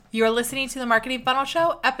You're listening to the Marketing Funnel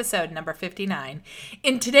Show, episode number 59.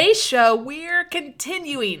 In today's show, we're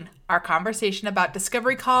continuing our conversation about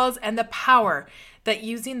discovery calls and the power that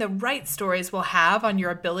using the right stories will have on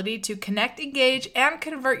your ability to connect, engage, and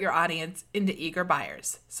convert your audience into eager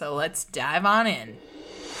buyers. So let's dive on in.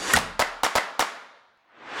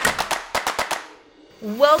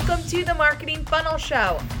 Welcome to the Marketing Funnel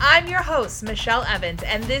Show. I'm your host, Michelle Evans,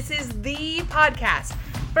 and this is the podcast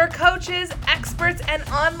for coaches, experts, and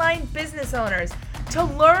online business owners to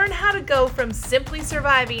learn how to go from simply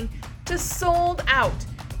surviving to sold out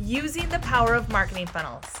using the power of marketing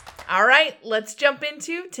funnels. All right, let's jump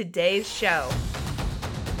into today's show.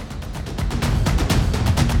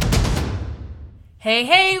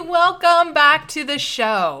 Hey, welcome back to the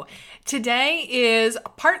show. Today is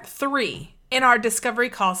part 3 in our Discovery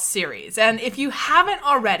Call series. And if you haven't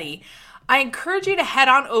already, I encourage you to head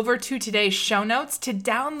on over to today's show notes to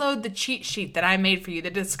download the cheat sheet that I made for you, the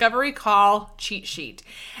Discovery Call cheat sheet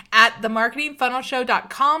at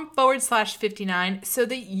themarketingfunnelshow.com/59 so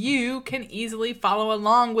that you can easily follow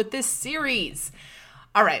along with this series.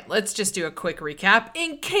 All right, let's just do a quick recap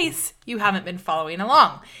in case you haven't been following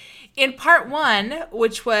along. In part 1,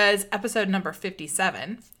 which was episode number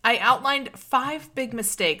 57, I outlined 5 big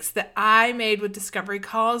mistakes that I made with discovery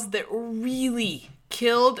calls that really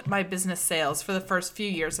killed my business sales for the first few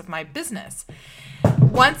years of my business.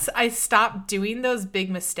 Once I stopped doing those big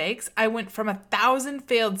mistakes, I went from 1,000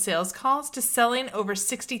 failed sales calls to selling over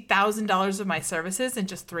 $60,000 of my services in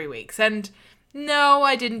just 3 weeks. And no,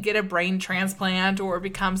 I didn't get a brain transplant or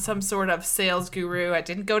become some sort of sales guru. I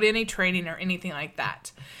didn't go to any training or anything like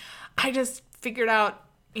that. I just figured out,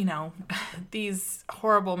 these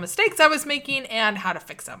horrible mistakes I was making and how to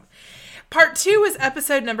fix them. Part 2 was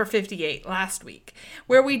episode number 58 last week,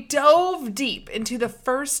 where we dove deep into the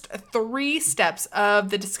first 3 steps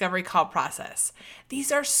of the discovery call process. These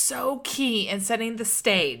are so key in setting the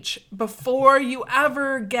stage before you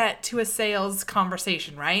ever get to a sales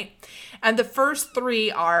conversation, right? And the first 3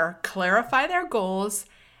 are clarify their goals,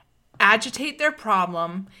 agitate their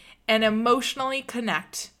problem, and emotionally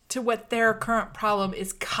connect to what their current problem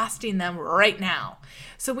is costing them right now.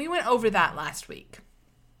 So we went over that last week.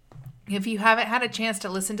 If you haven't had a chance to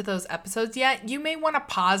listen to those episodes yet, you may want to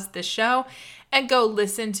pause this show and go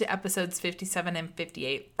listen to episodes 57 and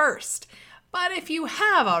 58 first. But if you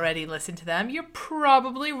have already listened to them, you're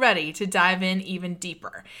probably ready to dive in even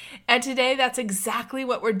deeper. And today, that's exactly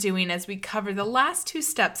what we're doing as we cover the last 2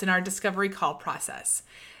 steps in our discovery call process.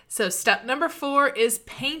 So step number 4 is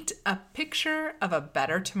paint a picture of a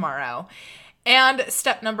better tomorrow. And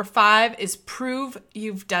step number 5 is prove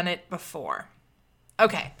you've done it before.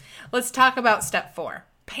 Okay, let's talk about step 4.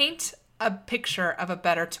 Paint a picture of a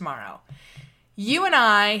better tomorrow. You and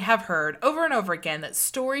I have heard over and over again that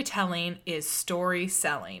storytelling is story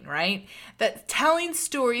selling, right? That telling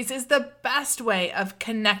stories is the best way of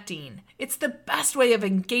connecting. It's the best way of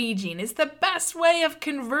engaging. It's the best way of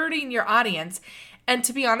converting your audience. And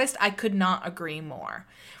to be honest, I could not agree more.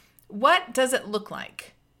 What does it look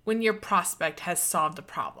like when your prospect has solved a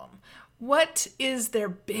problem? What is their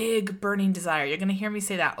big burning desire? You're going to hear me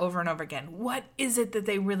say that over and over again. What is it that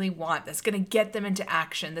they really want that's going to get them into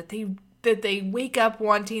action, that they wake up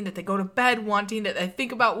wanting, that they go to bed wanting, that they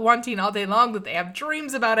think about wanting all day long, that they have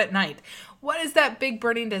dreams about at night? What is that big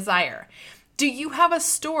burning desire? Do you have a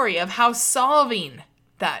story of how solving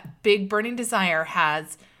that big burning desire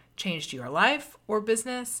has changed your life or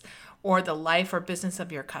business, or the life or business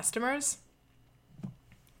of your customers?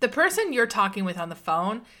 The person you're talking with on the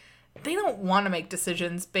phone, they don't want to make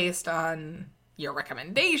decisions based on your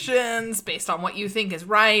recommendations, based on what you think is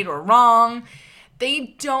right or wrong.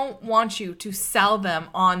 They don't want you to sell them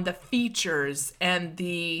on the features and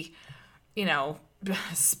the,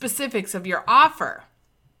 specifics of your offer.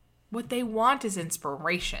 What they want is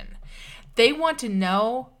inspiration. They want to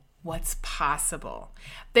know what's possible.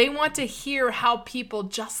 They want to hear how people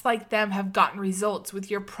just like them have gotten results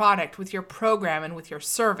with your product, with your program, and with your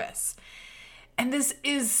service. And this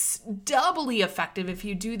is doubly effective if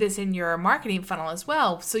you do this in your marketing funnel as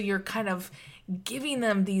well. So you're kind of giving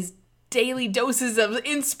them these daily doses of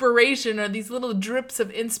inspiration or these little drips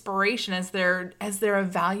of inspiration as they're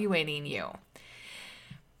evaluating you.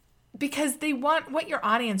 Because they want what your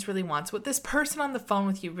audience really wants, what this person on the phone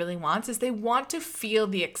with you really wants, is they want to feel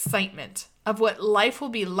the excitement of what life will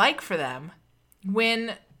be like for them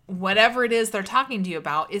when whatever it is they're talking to you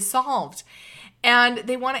about is solved. And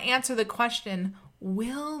they want to answer the question,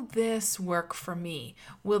 will this work for me?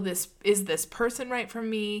 Is this person right for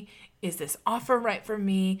me? Is this offer right for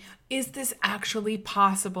me? Is this actually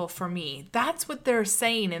possible for me? That's what they're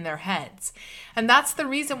saying in their heads. And that's the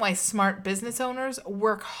reason why smart business owners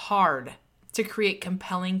work hard to create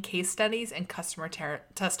compelling case studies and customer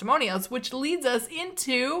testimonials, which leads us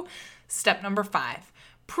into step number 5.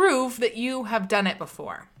 Prove that you have done it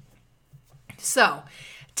before. So,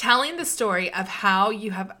 telling the story of how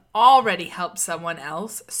you have already helped someone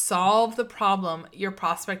else solve the problem your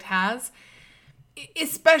prospect has,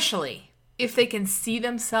 especially if they can see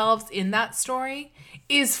themselves in that story,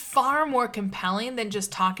 is far more compelling than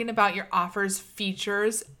just talking about your offer's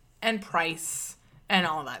features and price and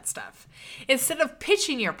all that stuff. Instead of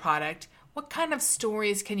pitching your product, what kind of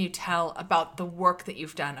stories can you tell about the work that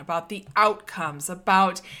you've done, about the outcomes,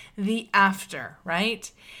 about the after,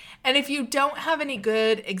 right? And if you don't have any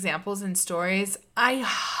good examples and stories, I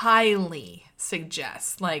highly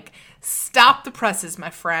suggest, stop the presses, my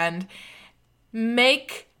friend.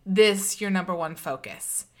 Make this your number one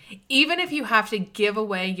focus. Even if you have to give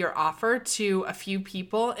away your offer to a few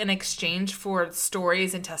people in exchange for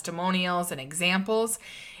stories and testimonials and examples,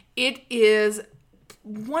 it is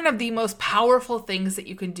one of the most powerful things that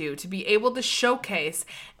you can do to be able to showcase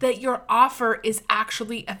that your offer is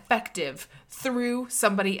actually effective through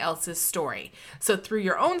somebody else's story. So through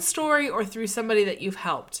your own story or through somebody that you've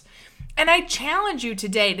helped. And I challenge you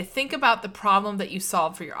today to think about the problem that you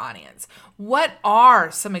solve for your audience. What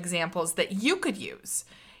are some examples that you could use?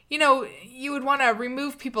 You would want to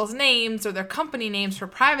remove people's names or their company names for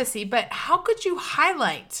privacy, but how could you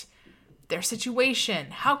highlight their situation?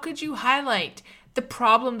 How could you highlight the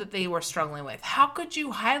problem that they were struggling with? How could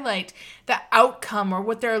you highlight the outcome or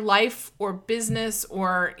what their life or business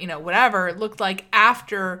or, whatever looked like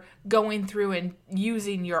after going through and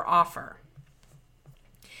using your offer?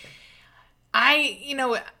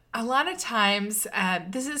 A lot of times,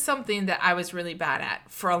 this is something that I was really bad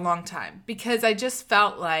at for a long time because I just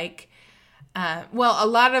felt like, a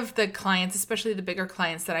lot of the clients, especially the bigger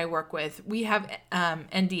clients that I work with, we have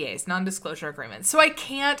NDAs, non-disclosure agreements. So I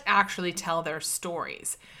can't actually tell their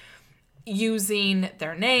stories using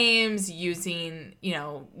their names, using,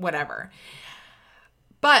 whatever.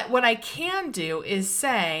 But what I can do is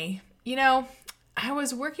say, I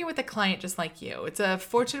was working with a client just like you. It's a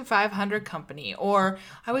Fortune 500 company. Or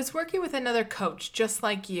I was working with another coach just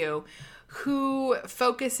like you who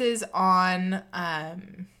focuses on,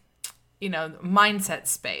 mindset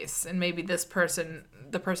space. And maybe the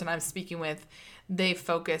person I'm speaking with, they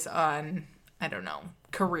focus on,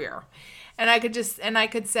 career. And I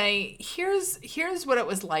could say, here's what it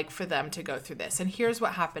was like for them to go through this. And here's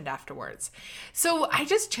what happened afterwards. So I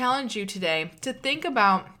just challenge you today to think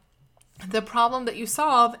about the problem that you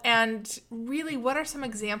solve and really what are some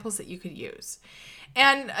examples that you could use.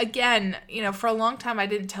 And again, for a long time I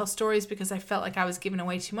didn't tell stories because I felt like I was giving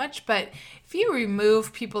away too much. But if you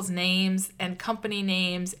remove people's names and company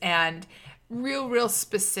names and real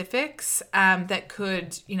specifics that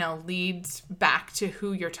could, lead back to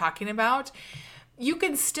who you're talking about, you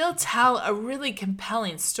can still tell a really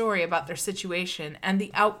compelling story about their situation and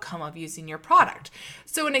the outcome of using your product.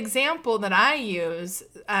 So an example that I use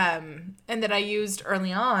and that I used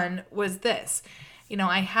early on was this.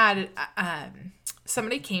 I had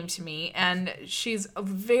somebody came to me and she's a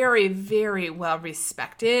very, very well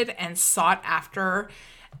respected and sought after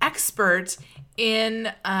expert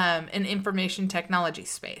in an information technology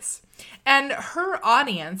space. And her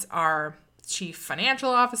audience are chief financial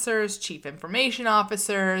officers, chief information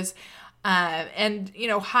officers, and,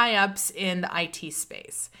 high ups in the IT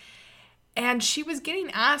space. And she was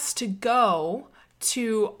getting asked to go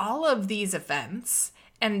to all of these events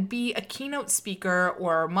and be a keynote speaker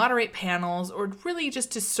or moderate panels or really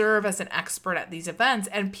just to serve as an expert at these events.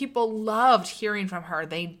 And people loved hearing from her.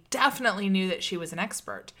 They definitely knew that she was an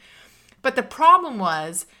expert. But the problem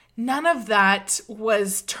was none of that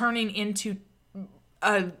was turning into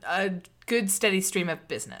a good steady stream of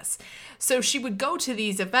business. So she would go to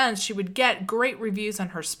these events, she would get great reviews on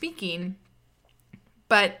her speaking,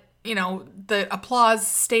 but the applause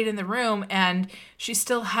stayed in the room and she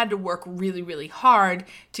still had to work really, really hard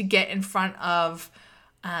to get in front of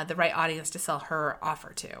the right audience to sell her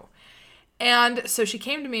offer to. And so she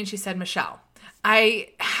came to me and she said, Michelle, I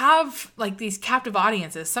have these captive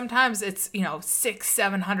audiences. Sometimes it's,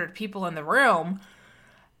 600-700 people in the room.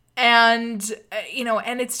 And,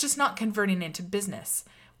 and it's just not converting into business.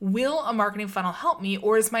 Will a marketing funnel help me,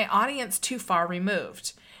 or is my audience too far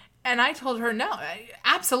removed? And I told her, no,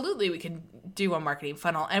 absolutely we can do a marketing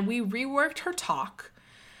funnel. And we reworked her talk.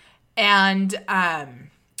 And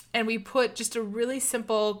and we put just a really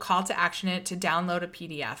simple call to action in it to download a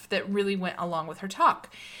PDF that really went along with her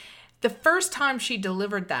talk. The first time she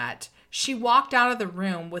delivered that, she walked out of the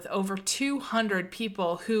room with over 200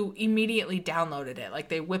 people who immediately downloaded it. Like,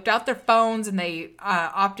 they whipped out their phones and they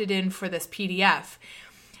opted in for this PDF.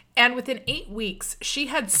 And within 8 weeks, she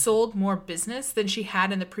had sold more business than she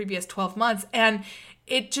had in the previous 12 months. And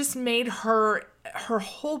it just made her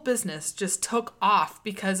whole business just took off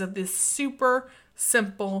because of this super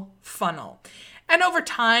simple funnel. And over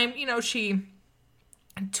time, she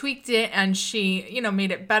tweaked it and she,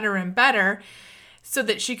 made it better and better so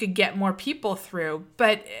that she could get more people through.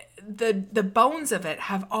 But the bones of it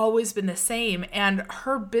have always been the same. And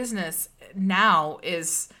her business now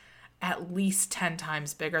is at least 10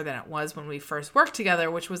 times bigger than it was when we first worked together,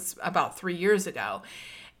 which was about 3 years ago.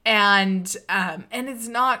 And it's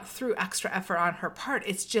not through extra effort on her part.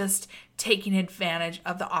 It's just taking advantage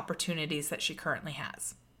of the opportunities that she currently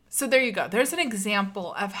has. So there you go. There's an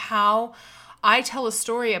example of how I tell a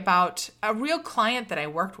story about a real client that I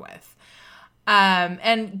worked with,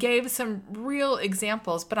 and gave some real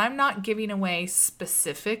examples, but I'm not giving away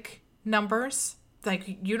specific numbers.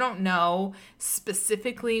 Like, you don't know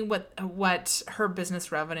specifically what her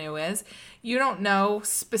business revenue is. You don't know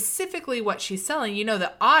specifically what she's selling. You know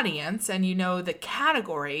the audience and you know the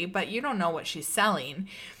category, but you don't know what she's selling.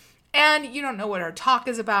 And you don't know what her talk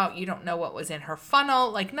is about. You don't know what was in her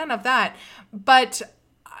funnel, like none of that. But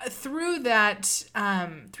through that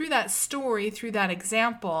story, through that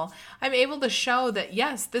example, I'm able to show that,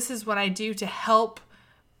 yes, this is what I do to help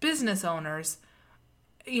business owners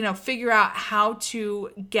figure out how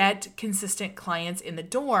to get consistent clients in the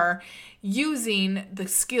door using the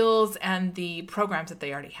skills and the programs that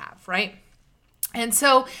they already have, right? And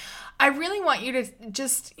so I really want you to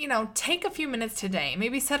just, take a few minutes today,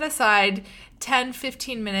 maybe set aside 10,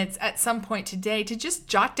 15 minutes at some point today to just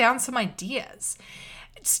jot down some ideas.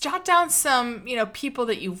 Just jot down some, people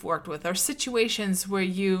that you've worked with or situations where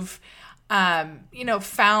you've,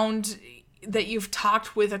 found that you've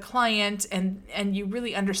talked with a client and you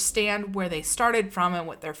really understand where they started from and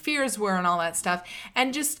what their fears were and all that stuff,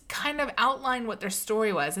 and just kind of outline what their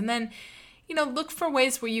story was. And then, look for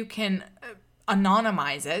ways where you can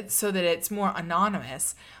anonymize it so that it's more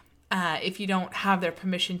anonymous if you don't have their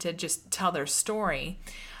permission to just tell their story.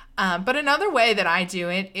 But another way that I do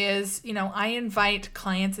it is, I invite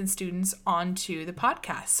clients and students onto the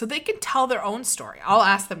podcast so they can tell their own story. I'll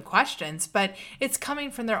ask them questions, but it's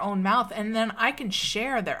coming from their own mouth. And then I can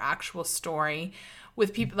share their actual story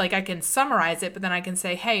with people. Like, I can summarize it, but then I can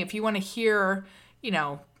say, hey, if you want to hear,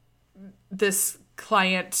 this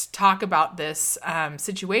client talk about this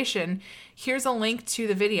situation, here's a link to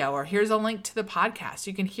the video or here's a link to the podcast.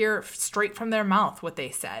 You can hear straight from their mouth what they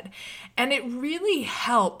said. And it really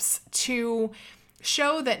helps to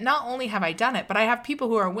show that not only have I done it, but I have people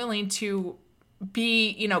who are willing to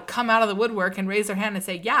be, come out of the woodwork and raise their hand and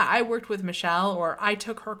say, yeah, I worked with Michelle or I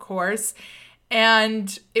took her course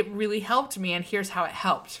and it really helped me and here's how it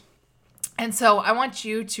helped. And so I want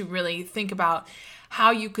you to really think about how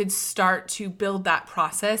you could start to build that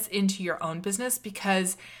process into your own business,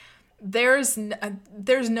 because there's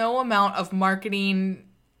no amount of marketing,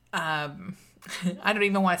 I don't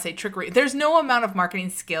even want to say trickery. There's no amount of marketing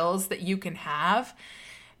skills that you can have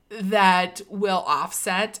that will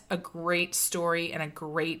offset a great story and a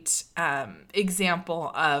great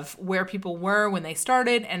example of where people were when they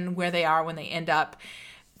started and where they are when they end up.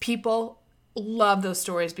 People love those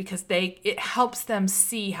stories because it helps them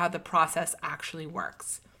see how the process actually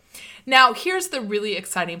works. Now, here's the really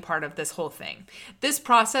exciting part of this whole thing. This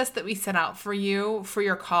process that we set out for you for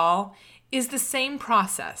your call is the same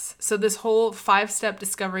process. So this whole 5-step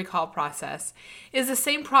discovery call process is the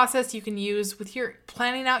same process you can use with your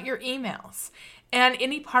planning out your emails and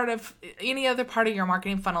any other part of your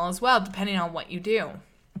marketing funnel as well, depending on what you do.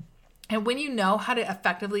 And when you know how to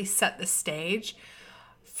effectively set the stage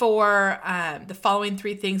for the following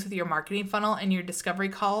 3 things with your marketing funnel and your discovery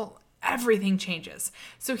call, everything changes.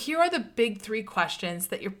 So here are the big 3 questions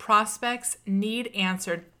that your prospects need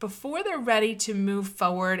answered before they're ready to move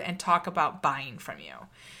forward and talk about buying from you.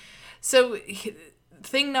 So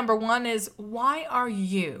thing number 1 is, why are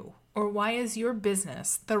you or why is your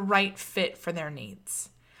business the right fit for their needs?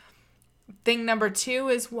 Thing number 2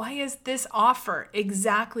 is, why is this offer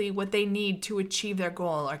exactly what they need to achieve their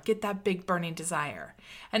goal or get that big burning desire?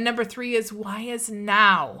 And number 3 is, why is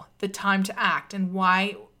now the time to act, and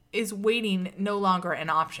why is waiting no longer an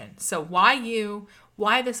option? So why you,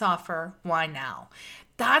 why this offer, why now?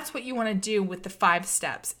 that's what you want to do with the 5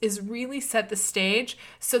 steps, is really set the stage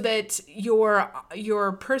so that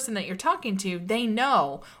your person that you're talking to, they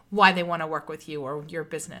know why they want to work with you or your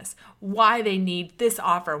business, why they need this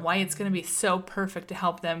offer, why it's going to be so perfect to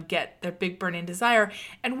help them get their big burning desire,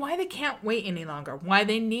 and why they can't wait any longer, why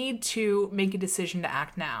they need to make a decision to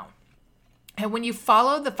act now. And when you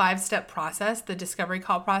follow the 5-step process, the discovery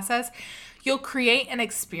call process, you'll create an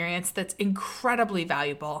experience that's incredibly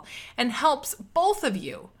valuable and helps both of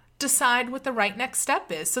you decide what the right next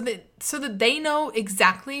step is so that they know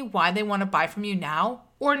exactly why they want to buy from you now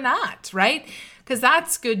or not, right? Because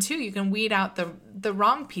that's good too. You can weed out the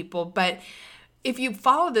wrong people. But if you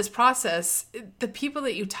follow this process, the people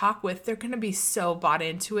that you talk with, they're going to be so bought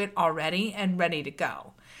into it already and ready to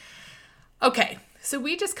go. Okay. So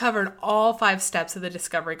we just covered all 5 steps of the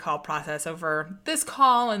discovery call process over this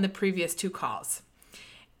call and the previous 2 calls.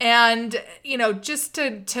 And, just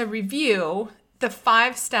to review, the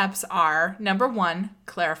 5 steps are: number 1,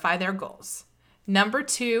 clarify their goals. Number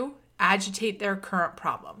 2, agitate their current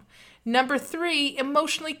problem. Number 3,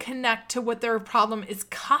 emotionally connect to what their problem is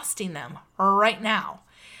costing them right now.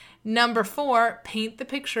 Number 4, paint the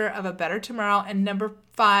picture of a better tomorrow. And number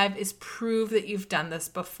 5 is prove that you've done this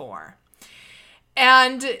before.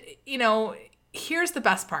 And, here's the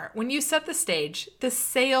best part. When you set the stage, the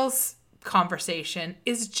sales conversation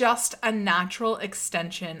is just a natural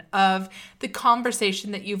extension of the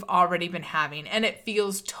conversation that you've already been having. And it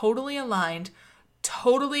feels totally aligned,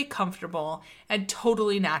 totally comfortable, and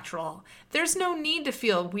totally natural. There's no need to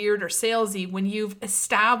feel weird or salesy when you've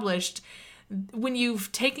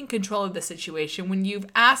taken control of the situation, when you've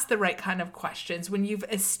asked the right kind of questions, when you've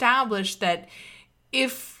established that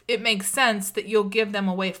if it makes sense, that you'll give them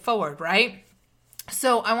a way forward, right?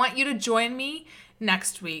 So I want you to join me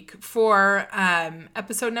next week for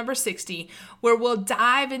episode number 60, where we'll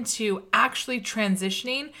dive into actually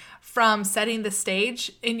transitioning from setting the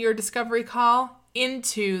stage in your discovery call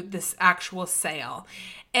into this actual sale.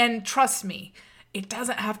 And trust me, it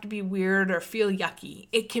doesn't have to be weird or feel yucky.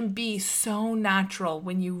 It can be so natural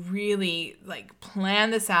when you really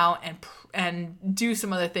plan this out and do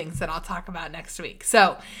some other things that I'll talk about next week.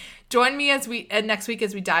 So join me next week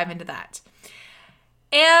as we dive into that.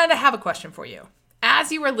 And I have a question for you.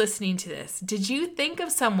 As you were listening to this, did you think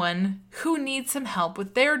of someone who needs some help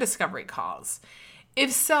with their discovery calls?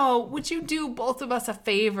 If so, would you do both of us a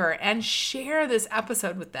favor and share this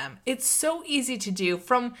episode with them? It's so easy to do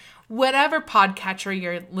from whatever podcatcher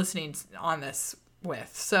you're listening on this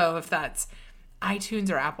with. So if that's iTunes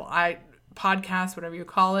or Apple Podcasts, whatever you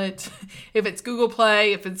call it, if it's Google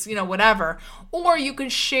Play, if it's, whatever, or you can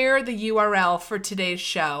share the URL for today's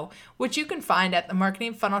show, which you can find at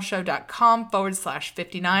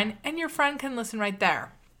themarketingfunnelshow.com/59, and your friend can listen right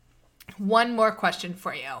there. One more question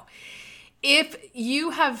for you. If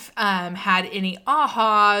you have had any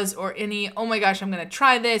ahas or any, oh my gosh, I'm going to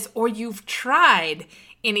try this, or you've tried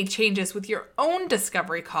any changes with your own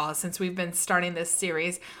discovery calls since we've been starting this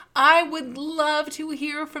series, I would love to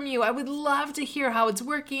hear from you. I would love to hear how it's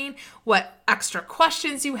working, what extra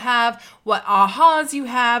questions you have, what ahas you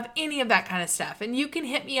have, any of that kind of stuff. And you can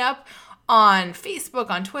hit me up on Facebook,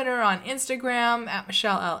 on Twitter, on Instagram, at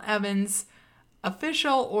Michelle L. Evans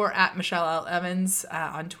Official, or at Michelle L. Evans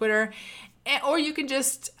on Twitter. Or you can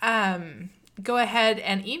just go ahead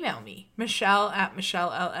and email me,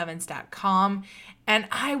 michelle@michellelevans.com. And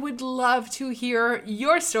I would love to hear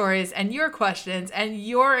your stories and your questions and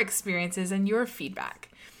your experiences and your feedback.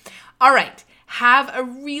 All right. Have a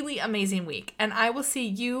really amazing week. And I will see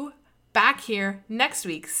you back here next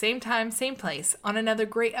week, same time, same place, on another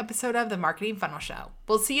great episode of The Marketing Funnel Show.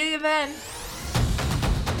 We'll see you then.